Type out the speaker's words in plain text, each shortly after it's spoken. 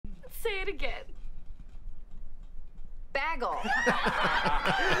it again. Bagel.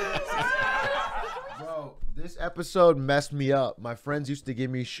 Bro, this episode messed me up. My friends used to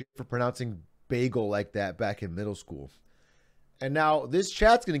give me shit for pronouncing bagel like that back in middle school. And now this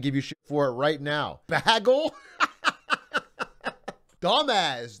chat's going to give you shit for it right now. Bagel?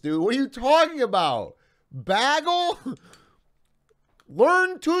 Dumbass, dude. What are you talking about? Bagel?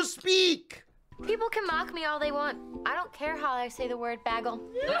 Learn to speak. People can mock me all they want. I don't care how I say the word bagel.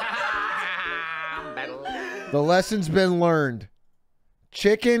 The lesson's been learned.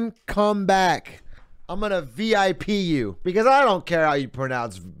 Chicken, come back. I'm going to VIP you because I don't care how you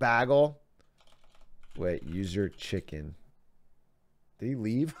pronounce bagel. Wait, user chicken. Did he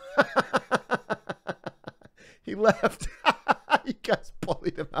leave? He left. You guys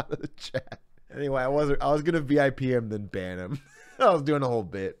bullied him out of the chat. Anyway, I was going to VIP him then ban him. I was doing a whole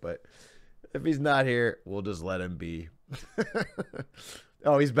bit, but if he's not here, we'll just let him be.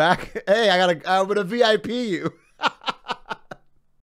 Oh, he's back. Hey, I'm going to VIP you.